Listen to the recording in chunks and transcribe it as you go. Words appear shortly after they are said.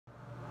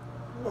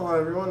Hello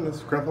everyone, this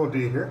is Grandpa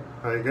D here.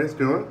 How you guys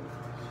doing?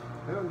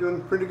 Yeah, I'm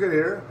doing pretty good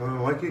here.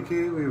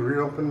 Waikiki, we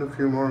reopened a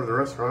few more of the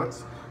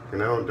restaurants. You can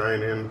now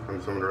dine in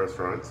from some of the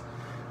restaurants.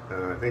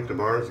 I think the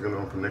bars are going to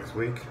open next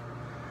week.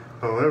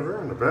 However,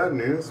 in the bad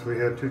news, we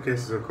had 2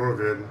 cases of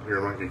COVID here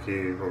in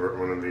Waikiki over at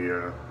one of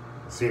the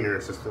senior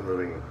assisted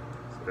living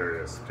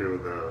areas. 2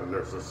 of the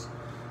nurses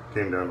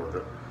came down with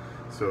it.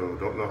 So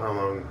don't know how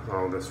long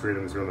all this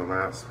freedom is going to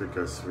last,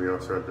 because we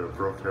also had to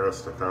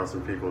protest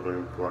 1,000 people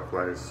doing Black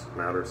Lives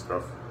Matter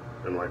stuff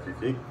in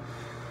Waikiki.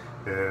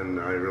 And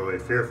I really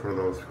fear for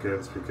those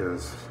kids,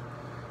 because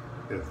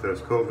if there's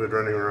COVID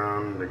running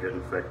around, they get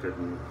infected,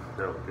 and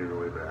that would be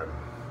really bad.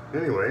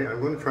 Anyway, I'm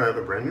going to try out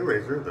a brand new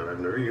razor that I've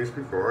never used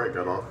before. I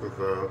got off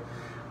of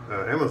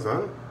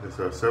Amazon. It's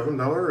a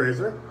 $7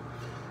 razor.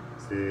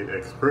 It's the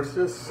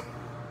Xpersis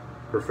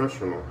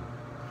Professional.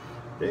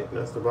 Okay,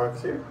 that's the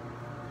box here.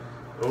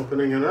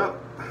 Opening it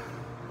up,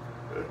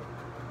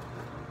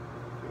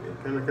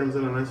 it kind of comes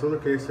in a nice little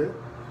case here.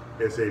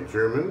 It's a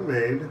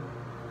German-made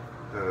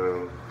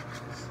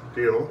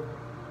steel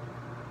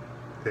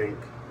pink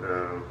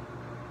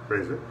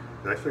razor.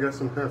 It actually got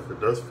some heft.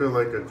 It does feel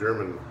like a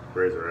German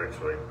razor,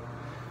 actually.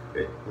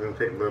 Okay, I'm going to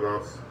take the lid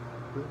off.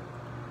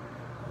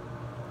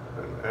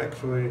 I'm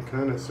actually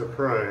kind of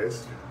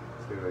surprised.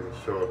 Let's see if I can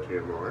show it to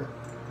you more.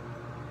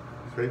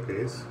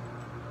 3-piece.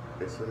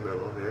 Piece of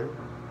metal here.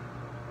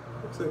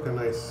 Looks like a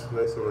nice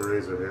little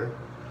razor here.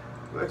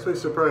 I'm actually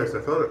surprised.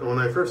 I thought when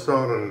I first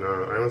saw it on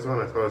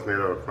Amazon, I thought it was made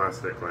out of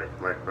plastic, like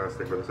black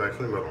plastic, but it's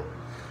actually metal.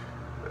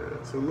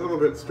 It's a little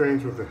bit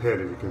strange with the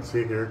head, as you can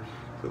see here.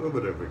 There's a little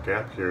bit of a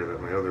gap here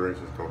that my other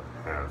razors don't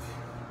have.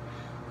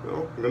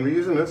 So I'm going to be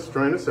using this,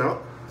 trying this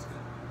out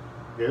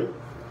again.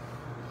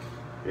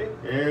 Okay,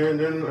 and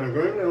then I'm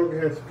going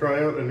to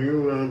try out a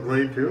new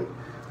blade too,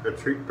 a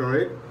treat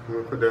blade. I'm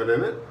going to put that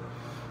in it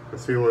and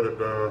see what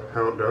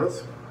how it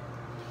does.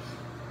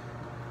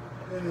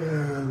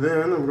 And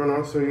then I'm going to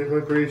also use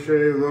my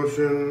pre-shave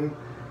lotion.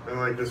 I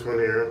like this one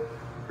here,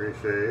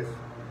 pre-shave.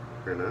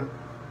 Here now.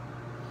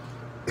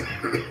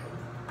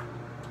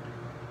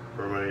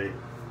 For my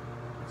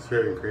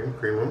shaving cream,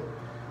 Cremo,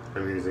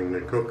 I'm using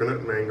the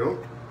coconut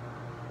mango.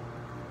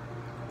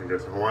 I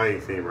guess Hawaii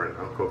theme right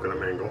now, coconut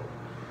mango.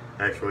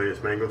 Actually,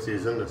 it's mango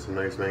season. There's some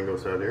nice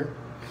mangoes out here.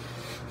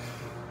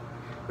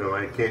 Though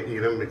I can't eat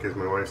them because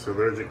my wife's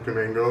allergic to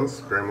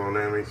mangoes. Grandma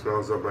Nami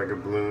swells up like a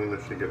balloon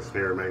if she gets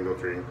near a mango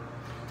tree.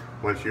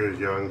 When she was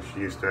young,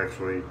 she used to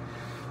actually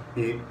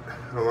eat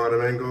a lot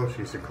of mangoes. She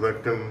used to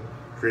collect them,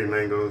 tree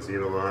mangoes, eat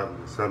a lot.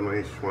 And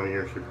suddenly, one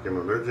year she became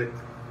allergic.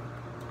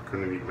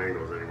 Couldn't eat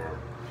mangoes anymore.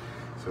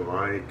 So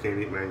I can't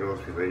eat mangoes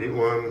because I eat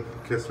one,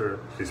 kiss her,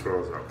 she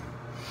swells up.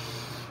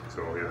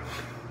 So yeah,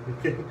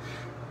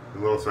 a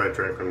little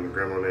sidetrack on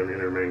Grandma Nami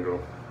and her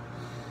mango.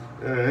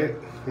 Alright,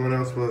 what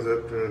else was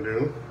it to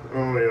do?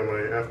 Oh yeah,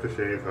 my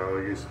aftershave, I'll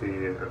use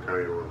the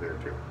Italian one there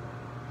too.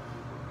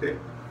 Okay.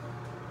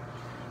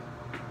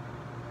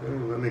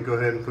 Let me go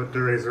ahead and put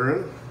the razor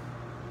in.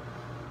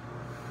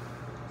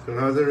 So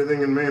how's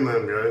everything in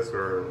mainland, guys,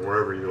 or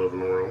wherever you live in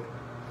the world?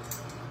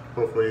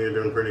 Hopefully you're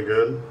doing pretty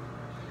good.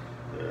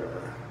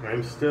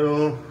 I'm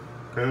still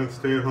kind of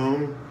stay at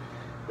home.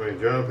 My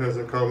job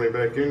hasn't called me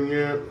back in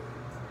yet.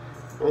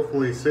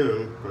 Hopefully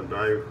soon, but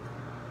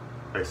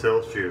I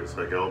sell shoes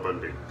like Al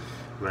Bundy.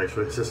 I'm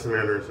actually assistant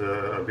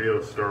manager at a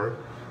BO store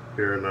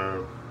here in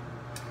the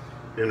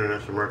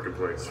International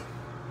Marketplace.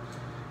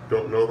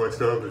 Don't know if I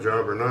still have the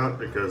job or not,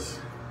 because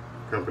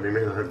the company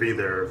may not be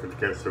there if it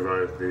can't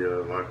survive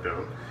the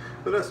lockdown.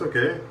 But that's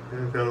okay.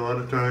 I've got a lot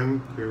of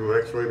time to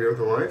actually be with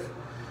the wife.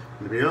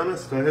 And to be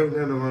honest, I haven't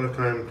had a lot of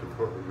time to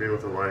be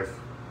with the wife.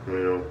 You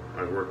know,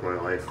 I work my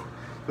life.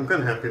 I'm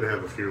kind of happy to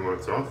have a few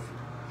months off.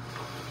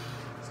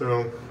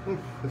 So,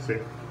 let's see.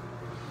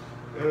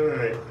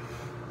 Alright.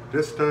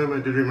 This time I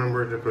did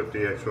remember to put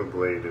the actual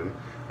blade in.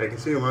 I can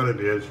see a lot of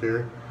the edge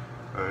here.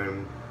 I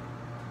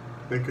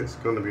think it's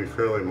going to be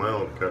fairly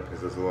mild cut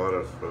because there's a lot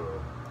of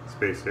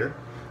space here.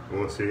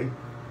 We'll see.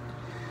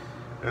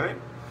 Alright.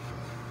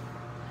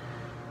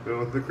 Go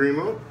with the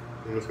Cremo.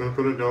 I'm just going to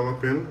put a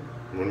dollop in.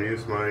 I'm going to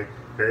use my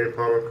Harry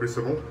Potter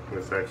crucible.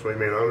 It's actually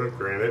made out of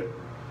granite.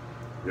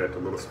 You got the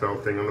little spell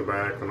thing on the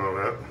back and all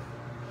that.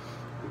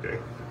 Okay.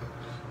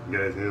 You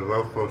guys need a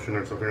love potion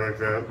or something like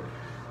that?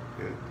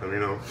 Yeah, let me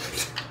know.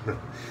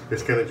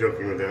 Just kind of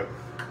joking with that.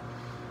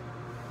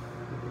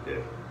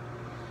 Okay.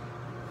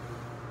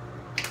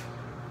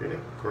 Okay.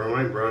 For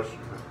my brush,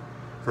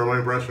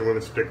 I'm going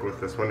to stick with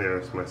this one here.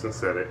 It's my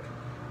synthetic.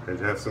 I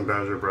have some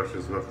Badger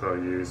brushes left I'll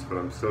use, but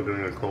I'm still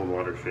doing a cold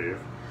water shave.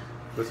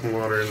 Put some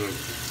water in and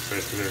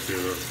nice and do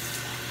a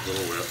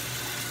little whip.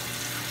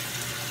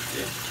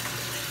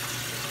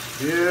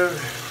 Yeah,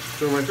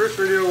 so my first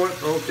video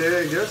went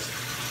okay, I guess.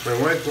 My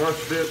wife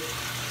watched it.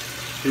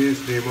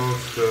 She's the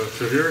most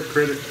severe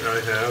critic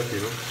I have, you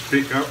know.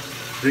 Speak up,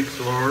 speak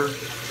slower.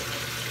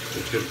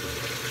 You should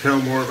tell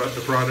more about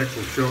the product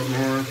and show it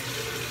more.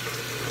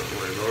 Oh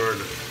my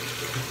lord.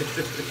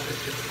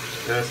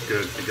 That's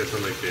good to get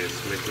on my case,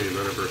 make me a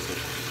better person.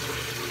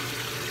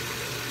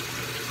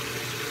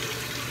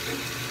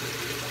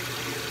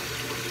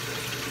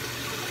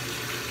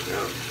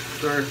 Yeah,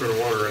 sorry for the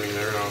water running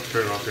there, and I'll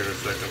turn it off here in a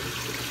second.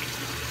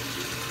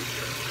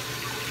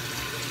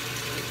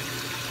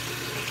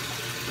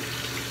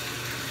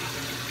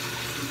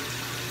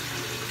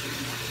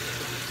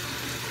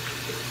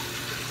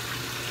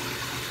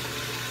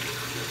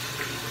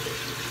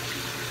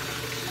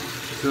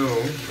 So,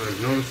 I was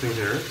noticing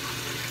here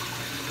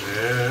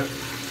that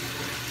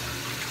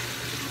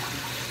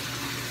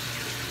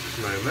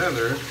my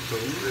leather is a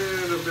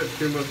little bit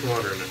too much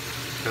water in it.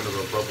 Kind of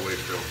a bubbly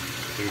feel.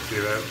 You can see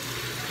that?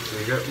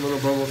 When you get little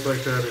bubbles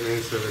like that, it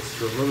means that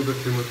it's a little bit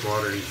too much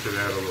water. You should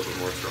add a little bit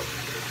more stuff.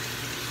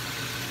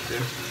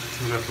 Okay?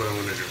 And that's what I'm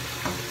going to do.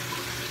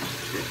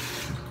 Okay.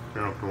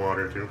 Turn off the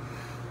water too.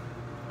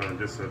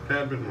 Just a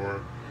tad bit more.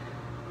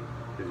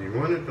 Because you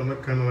want it to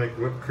look kind of like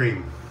whipped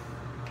cream.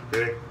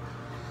 Okay?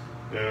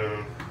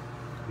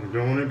 You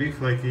don't want it to be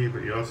flaky,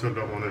 but you also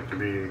don't want it to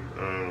be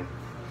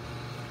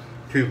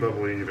too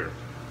bubbly either.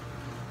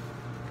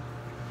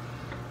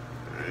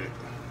 Alright.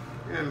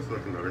 Yeah, it's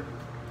looking better.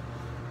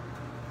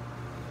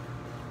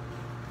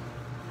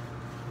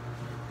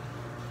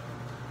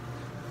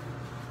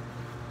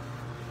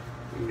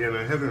 Again,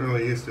 I haven't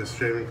really used this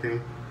shaving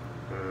cream,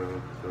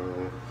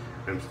 so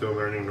I'm still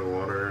learning the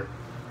water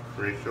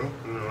ratio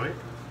and the like.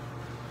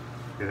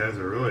 It has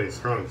a really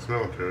strong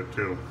smell to it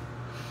too.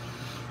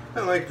 I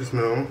like the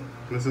smell.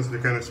 This is the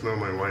kind of smell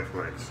my wife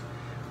likes.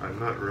 I'm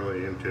not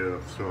really into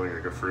smelling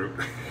like a fruit,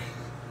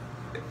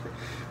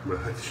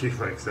 but she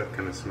likes that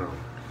kind of smell.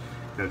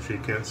 And she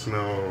can't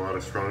smell a lot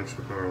of strong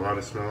or a lot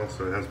of smell,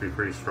 so it has to be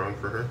pretty strong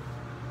for her.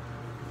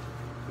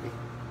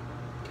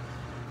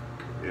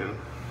 Yeah.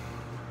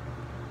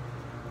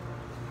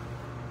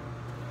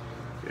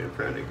 Yeah, I'm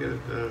trying to get it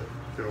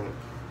show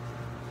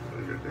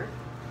really good there.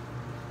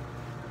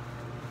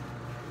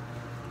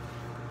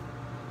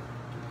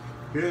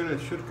 Yeah, and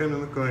it should kind of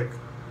look like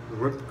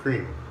whipped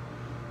cream.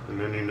 And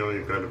then you know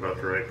you've got about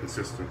the right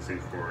consistency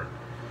for it.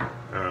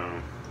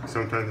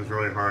 Sometimes it's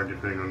really hard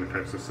depending on the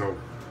types of soap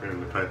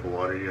and the type of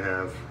water you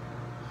have.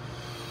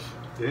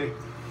 Okay.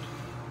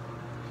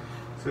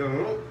 So,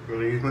 I'm going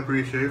to use my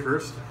pre-shave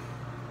first.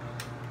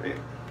 Okay.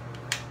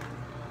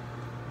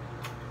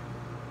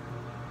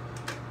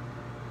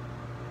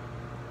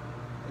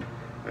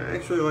 I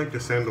actually like the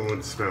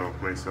sandalwood smell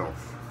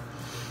myself.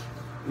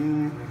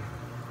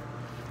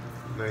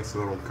 Nice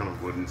little kind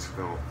of wooden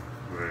smell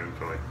that I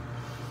enjoy.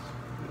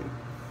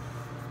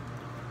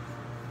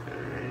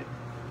 Alright,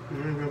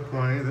 I'm going to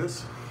apply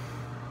this.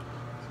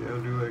 See how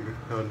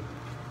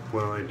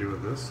well I do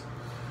with this.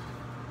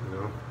 You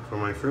know, for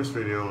my first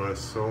video I was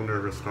so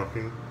nervous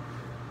talking,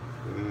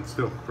 and I'm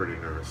still pretty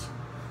nervous.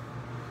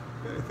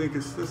 I think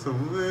it's just a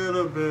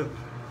little bit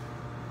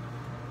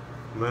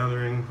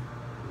lathering.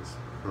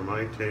 For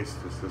my taste,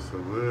 it's just a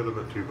little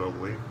bit too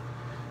bubbly,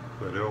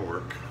 but it'll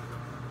work.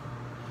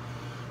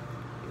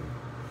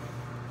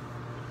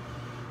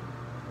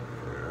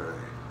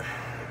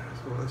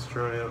 So let's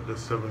try out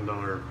this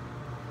 $7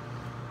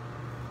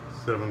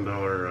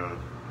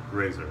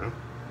 razor. Huh?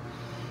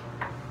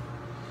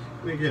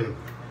 And again,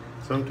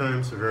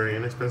 sometimes a very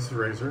inexpensive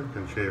razor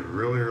can shave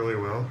really, really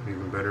well,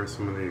 even better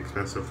some of the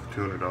expensive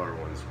 $200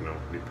 ones. You know,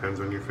 depends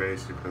on your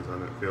face, depends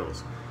on how it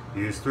feels.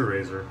 Use the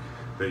razor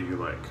that you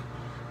like.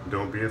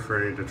 Don't be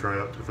afraid to try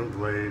out different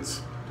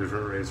blades,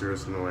 different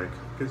razors and the like,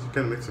 because you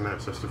kind of mix and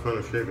match. That's the fun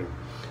of shaving.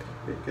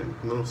 Again,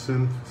 a little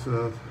skin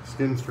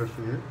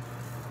stretching here.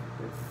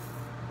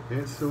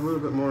 It's a little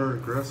bit more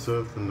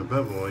aggressive than the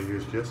bevel I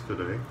used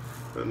yesterday,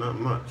 but not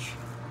much.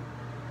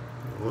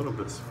 I'm a little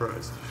bit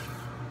surprised.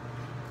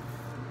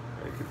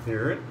 I can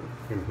hear it.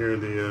 You can hear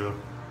the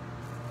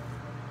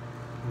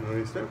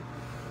noise there.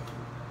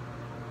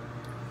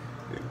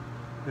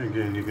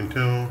 Again, you can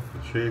tell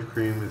the shave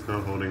cream is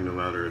not holding the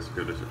lather as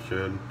good as it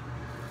should.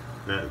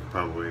 That's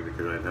probably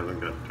because I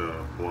haven't got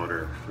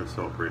water to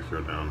soap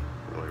ratio down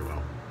really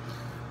well.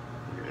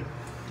 Okay.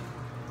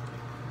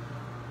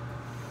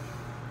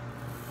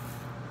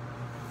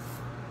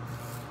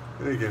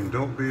 And again,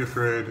 don't be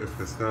afraid if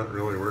it's not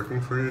really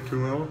working for you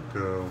too well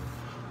to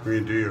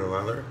redo your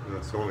lather.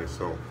 It's only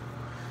soap.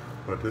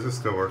 But this is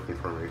still working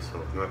for me,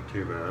 so it's not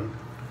too bad.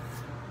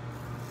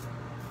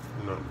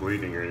 I'm not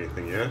bleeding or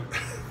anything yet.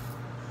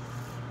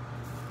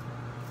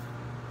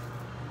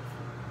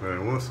 But I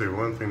will say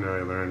one thing that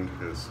I learned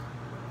is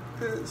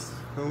it's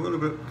a little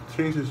bit,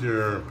 changes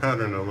your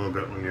pattern a little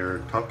bit when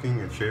you're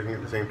talking and shaving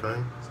at the same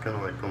time. It's kind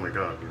of like, oh my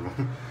god, you know,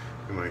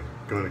 am I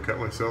going to cut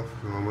myself?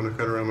 Well, I'm going to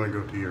cut around my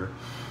goatee here.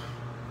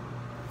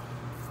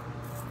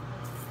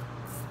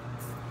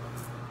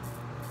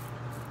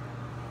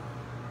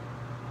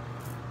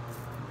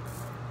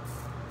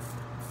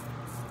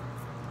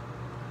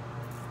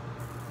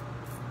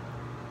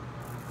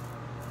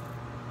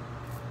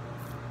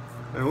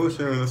 I will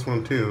share this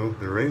one too.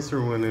 The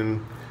razor went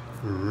in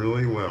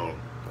really well.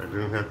 I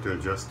didn't have to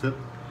adjust it,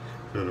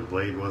 so the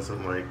blade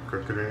wasn't like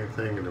crooked or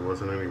anything, and there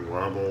wasn't any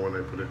wobble when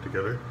I put it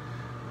together.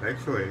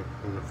 Actually,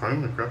 a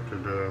finely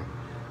crafted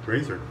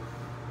razor.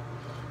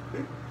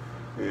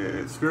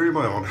 It's very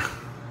mild.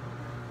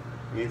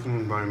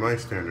 Even by my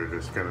standard,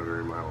 it's kind of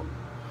very mild.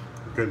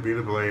 Could be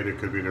the blade, it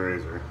could be the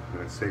razor.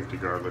 That safety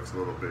guard looks a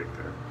little big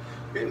there.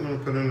 Okay, I'm going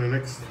to put in the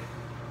next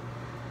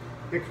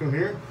one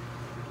here.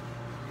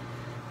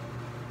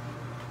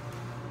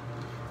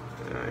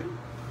 Alright.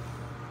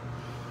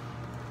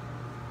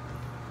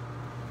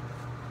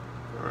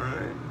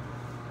 Alright.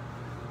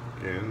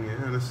 Again,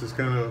 yeah, this is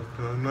kind of,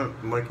 I'm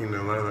not liking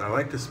the leather. I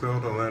like the smell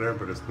of the leather,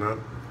 but it's not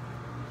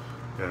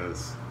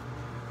as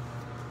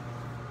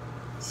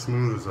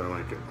smooth as I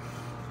like it.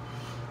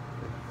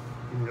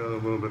 Got a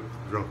little bit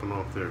dropping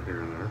off there,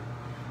 here and there.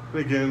 And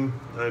again,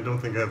 I don't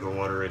think I have the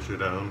water ratio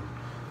down,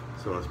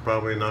 so it's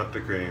probably not the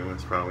cream.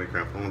 It's probably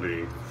crapple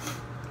D.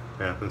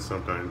 Happens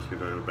sometimes. You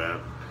do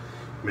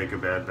make a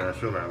bad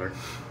batch of lather.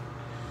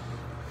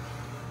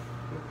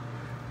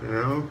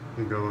 Now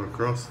you go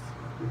across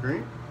the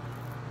green.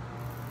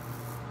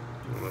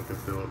 And I can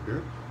fill up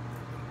here.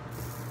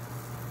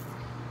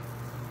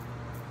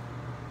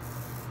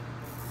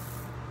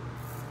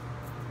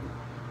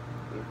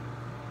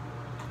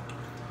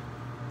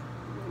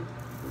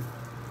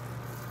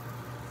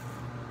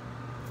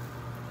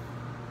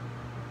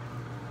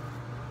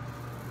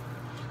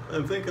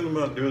 I'm thinking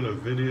about doing a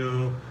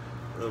video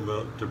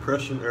about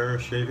Depression era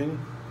shaving.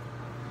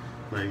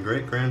 My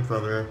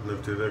great-grandfather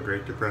lived through the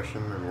Great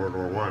Depression and World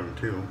War I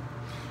too,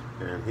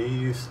 and he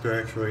used to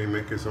actually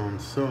make his own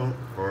soap,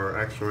 or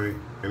actually,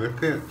 in a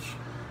pinch,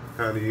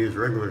 how to use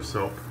regular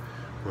soap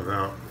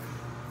without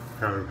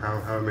how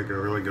to make a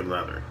really good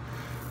lather.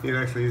 He'd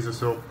actually use the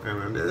soap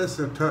and then just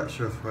a touch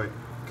of like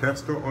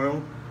castor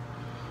oil.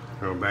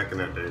 Oh, back in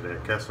that day, the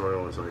castor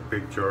oil was like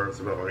big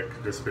jars, about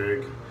like this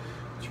big.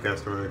 You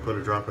castor oil, put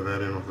a drop of that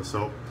in with the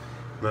soap,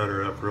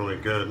 lather it up really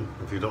good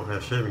if you don't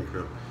have shaving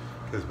crew.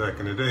 Because back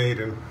in the day,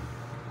 then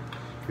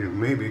you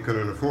maybe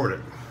couldn't afford it.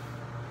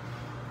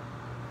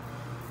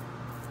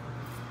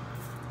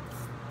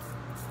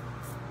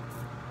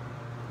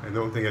 I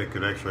don't think I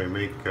could actually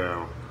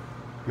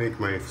make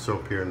my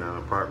soap here in that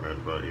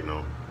apartment, but you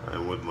know, I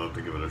would love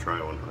to give it a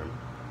try one time.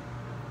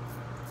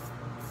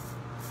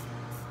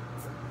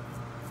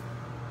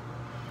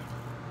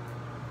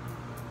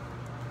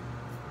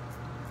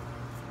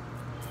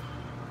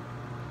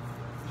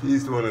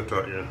 He's the one that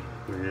taught you.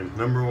 Again,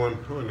 number one,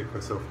 I want to make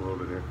myself a little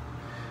bit here.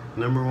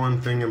 Number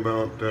one thing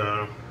about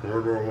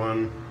World War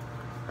I,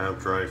 have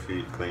dry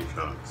feet, clean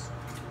shocks.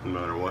 No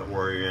matter what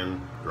war you're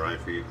in, dry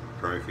feet,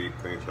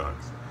 clean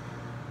shocks.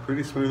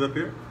 Pretty smooth up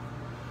here.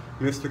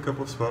 Missed a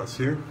couple spots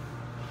here.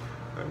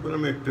 I'm going to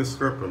make this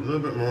strip a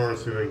little bit more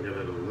so I can get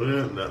it a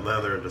little, that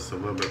lather just a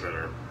little bit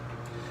better.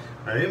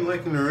 I am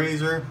liking the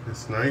razor.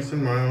 It's nice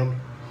and mild,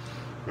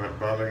 not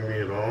bothering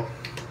me at all.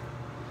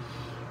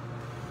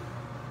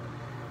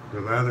 The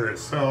lather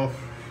itself,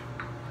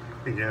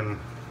 again,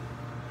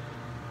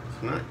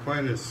 it's not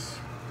quite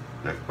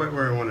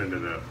where I wanted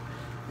it at.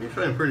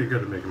 Usually I'm pretty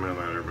good at making my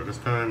lather, but this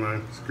time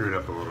I screwed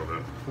up a little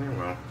bit. Yeah,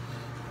 well,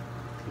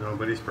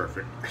 nobody's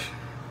perfect.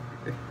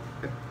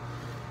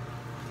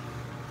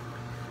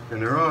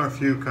 And there are a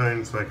few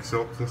kinds, like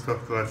soaps and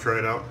stuff that I've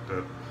tried out,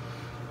 that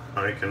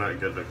I cannot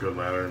get a good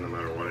lather no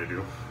matter what I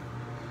do.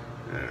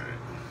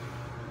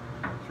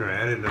 Alright. So I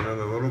added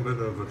another little bit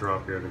of a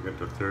drop here to get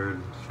the third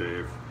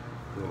shave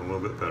a little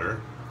bit better.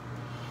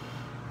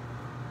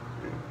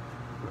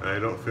 I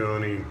don't feel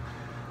any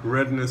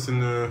redness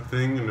in the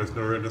thing, and there's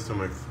no redness on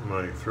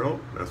my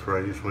throat. That's where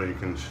I usually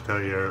can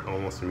tell you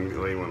almost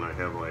immediately when I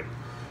have like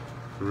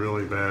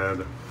really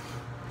bad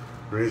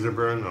razor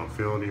burn. I'll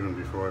feel it even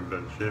before I'm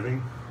done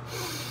shaving.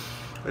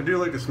 I do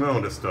like the smell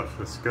of this stuff.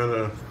 It's got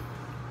a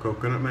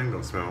coconut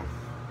mango smell.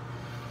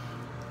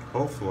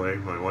 Hopefully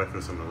my wife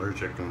isn't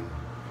allergic and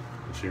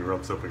she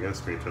rubs up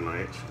against me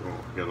tonight, she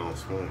won't get all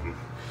swollen.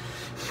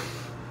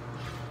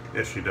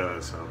 If she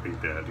does, I'll be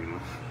dead, you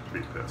know, be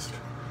pissed.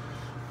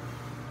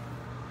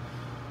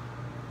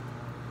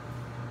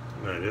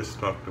 I just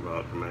talked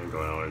about the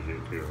mango allergy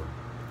too.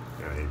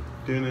 I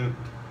didn't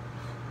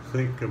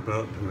think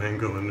about the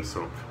mango in the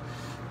soap.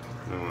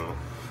 Oh well.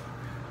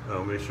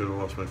 I'll make sure to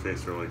wash my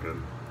face really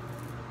good.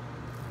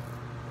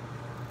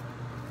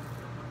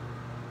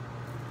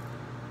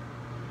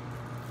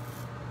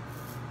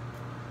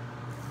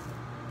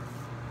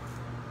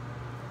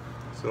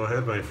 So I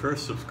had my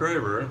first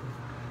subscriber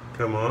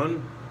come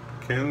on,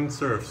 Ken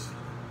Surfs.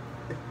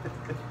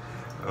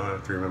 I'll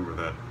have to remember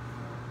that.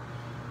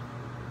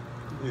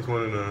 He's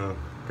one of the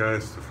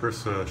guys, the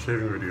first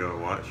shaving video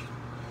I watched.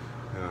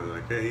 And I was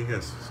like, hey, he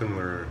has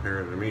similar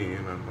hair to me.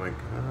 And I'm like,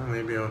 oh,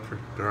 maybe I'll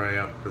try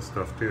out this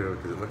stuff too,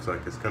 because it looks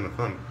like it's kind of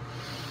fun.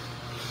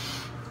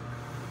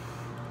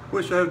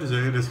 Which I have to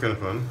say, it is kind of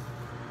fun.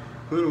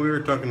 When we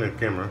were talking to the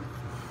camera,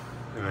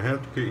 and I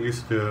have to get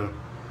used to,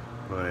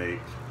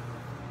 like,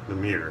 the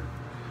mirror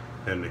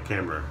and the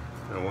camera.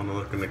 I want to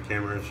look in the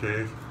camera and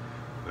shave.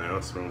 I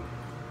also,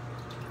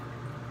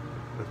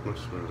 that's much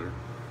smoother.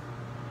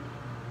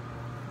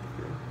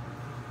 Okay.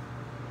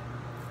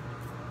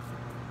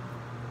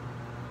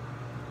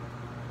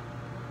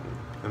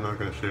 I'm not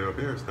going to shave up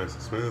here, it's nice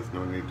and smooth,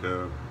 no need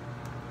to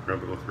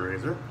rub it with the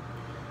razor.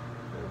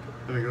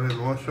 I'm going to go ahead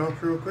and wash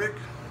off real quick.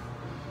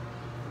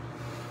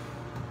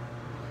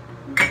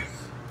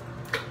 Oops.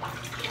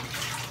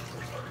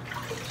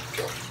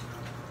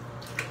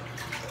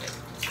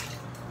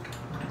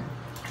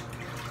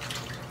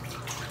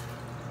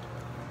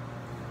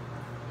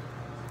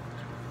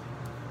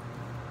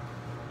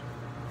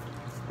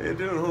 It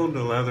didn't hold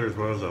the lather as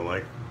well as I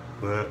like,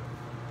 but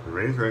the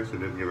razor actually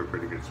did give a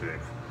pretty good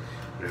shave.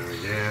 And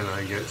again,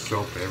 I get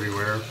soap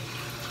everywhere.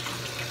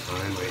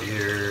 On my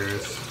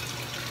ears,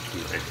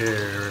 my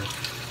hair,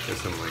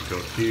 it's on my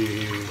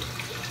goatee,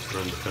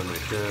 runs down my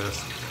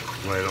chest.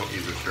 Well, I don't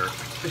use a shirt.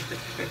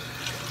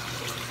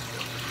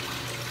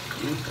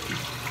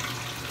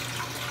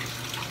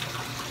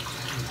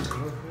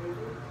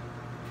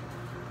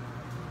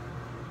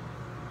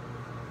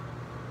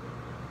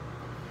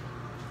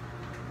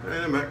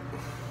 And I'm back.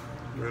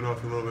 Right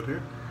off a little bit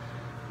here.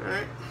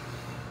 Alright.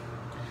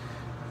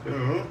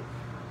 So,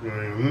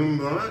 my loom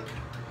block.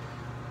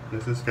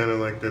 This is kind of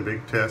like the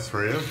big test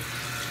for you.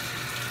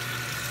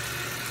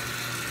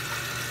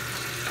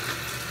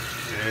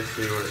 And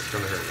see what it's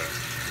going to hurt at.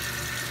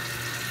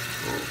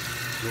 Oh,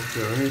 don't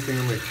feel anything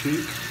on my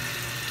cheek.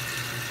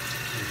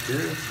 Right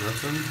here,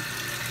 nothing.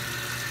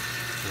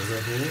 Over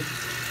here.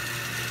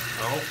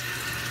 Oh.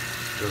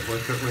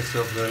 Definitely cut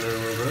myself down there a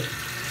little bit.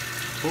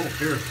 Oh,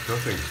 here,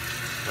 nothing.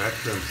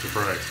 Actually, I'm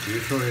surprised.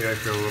 Usually I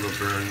feel a little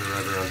burn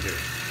right around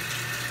here.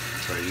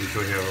 So I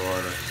usually have a lot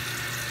of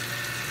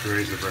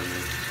razor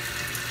burning.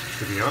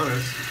 To be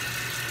honest,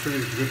 pretty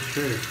good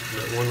shave.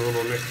 That one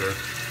little nick there.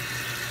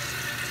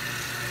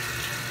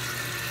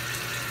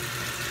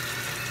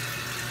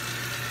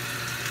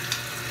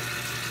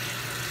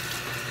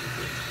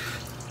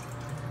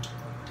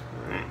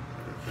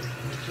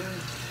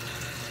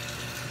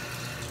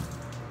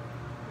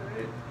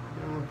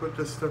 Put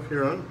this stuff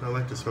here on. I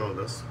like to smell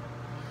this.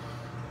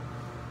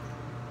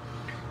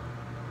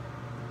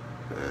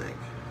 Right.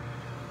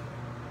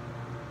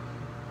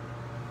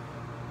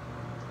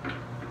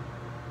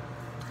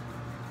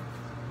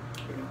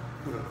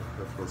 Oh,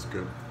 that feels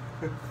good.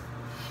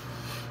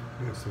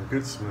 Yeah, some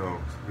good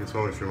smell. It's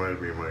always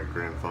reminded me of my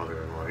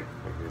grandfather in light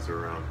when he was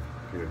around.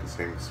 He had the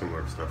same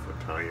similar stuff with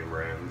Italian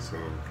brands, so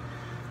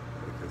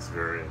it's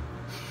very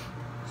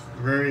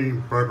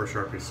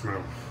barbershop-y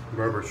smell.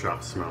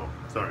 Barbershop smell.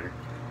 Sorry.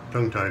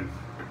 Tongue-tied.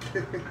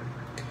 Yeah.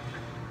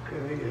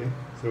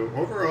 So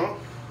overall,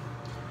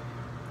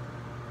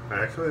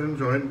 I actually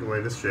enjoyed the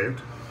way this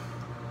shaved.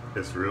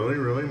 It's really,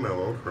 really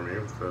mellow for me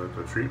with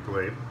the treat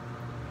blade.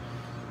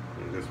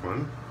 And this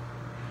one.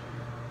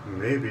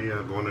 Maybe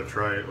I'd want to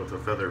try it with a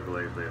feather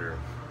blade later.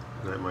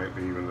 That might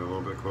be even a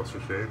little bit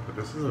closer shave, but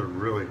this is a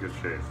really good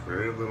shave.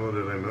 Very little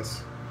did I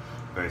miss.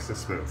 Nice and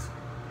smooth.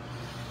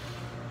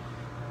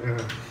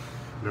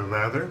 The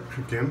lather,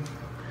 again.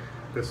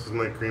 This is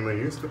my cream I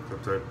used to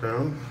put that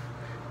down,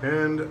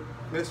 and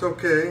it's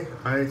okay.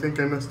 I think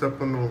I messed up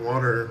on the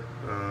water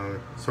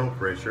soap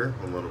ratio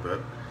a little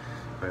bit.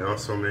 I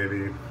also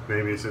maybe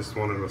it's just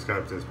one of those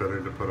guys that's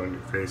better to put on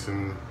your face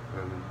and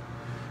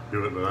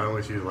do it, but I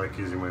always like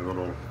using my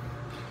little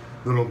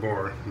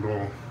bowl.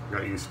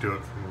 Got used to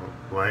it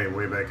from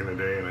way back in the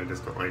day, and I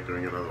just don't like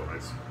doing it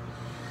otherwise.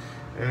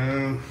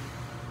 And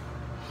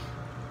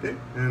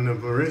the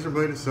razor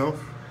blade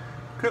itself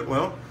cut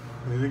well.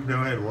 I think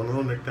now I had one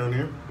little nick down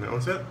here, and that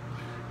was it.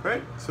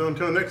 Alright, so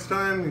until next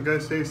time, you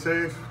guys stay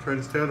safe, try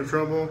to stay out of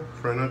trouble,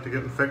 try not to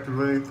get infected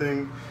with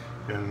anything,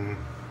 and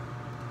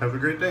have a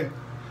great day.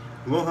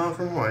 Aloha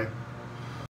from Hawaii.